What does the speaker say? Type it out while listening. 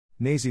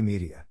Nazi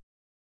Media.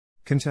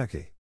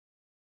 Kentucky.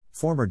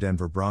 Former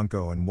Denver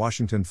Bronco and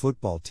Washington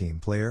football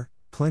team player,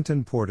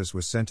 Clinton Portis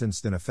was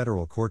sentenced in a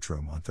federal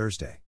courtroom on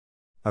Thursday.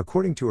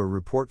 According to a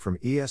report from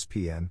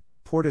ESPN,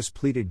 Portis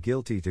pleaded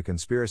guilty to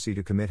conspiracy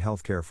to commit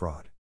healthcare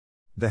fraud.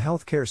 The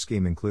healthcare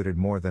scheme included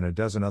more than a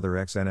dozen other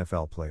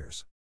ex-NFL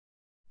players.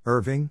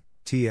 Irving,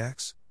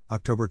 TX,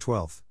 October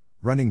 12.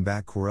 Running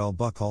back Correll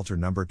Buckhalter,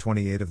 number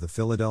 28 of the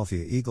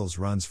Philadelphia Eagles,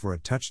 runs for a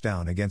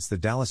touchdown against the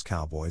Dallas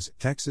Cowboys at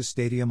Texas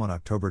Stadium on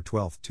October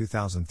 12,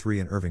 2003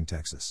 in Irving,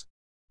 Texas.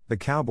 The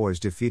Cowboys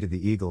defeated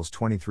the Eagles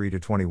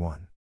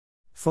 23-21.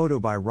 Photo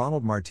by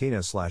Ronald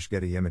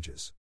Martinez/Getty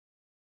Images.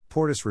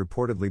 Portis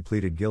reportedly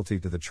pleaded guilty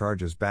to the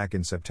charges back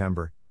in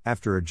September,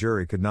 after a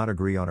jury could not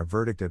agree on a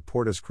verdict at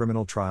Portis'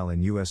 criminal trial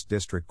in U.S.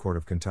 District Court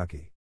of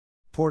Kentucky.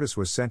 Portis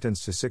was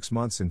sentenced to 6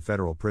 months in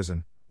federal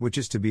prison, which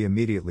is to be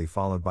immediately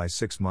followed by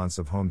 6 months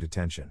of home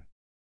detention.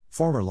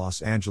 Former Los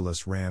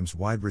Angeles Rams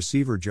wide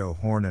receiver Joe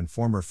Horn and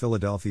former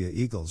Philadelphia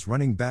Eagles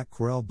running back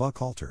Correll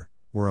Buckhalter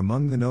were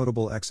among the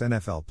notable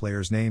ex-NFL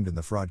players named in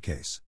the fraud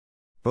case.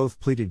 Both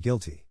pleaded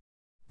guilty.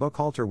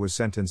 Buckhalter was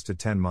sentenced to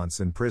 10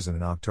 months in prison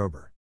in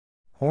October.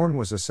 Horn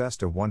was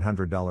assessed a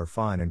 $100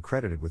 fine and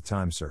credited with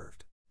time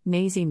served.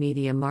 Nazi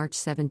Media, March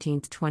 17,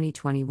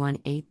 2021,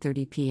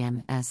 8:30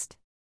 p.m. Est.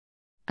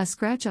 A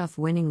scratch-off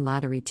winning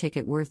lottery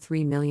ticket worth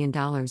 $3 million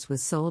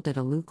was sold at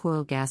a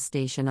Lukoil gas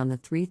station on the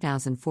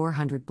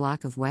 3400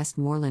 block of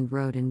Westmoreland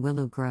Road in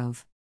Willow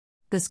Grove.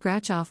 The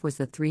scratch-off was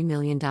the $3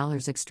 million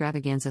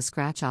extravaganza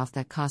scratch-off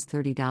that cost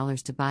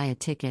 $30 to buy a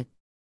ticket.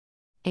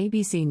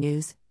 ABC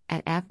News,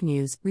 at App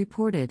News,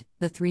 reported,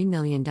 the $3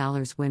 million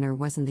winner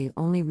wasn't the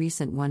only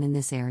recent one in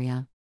this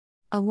area.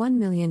 A $1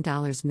 million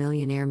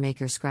Millionaire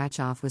Maker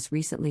scratch-off was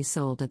recently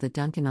sold at the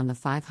Dunkin' on the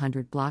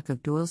 500 block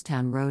of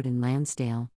Doylestown Road in Lansdale.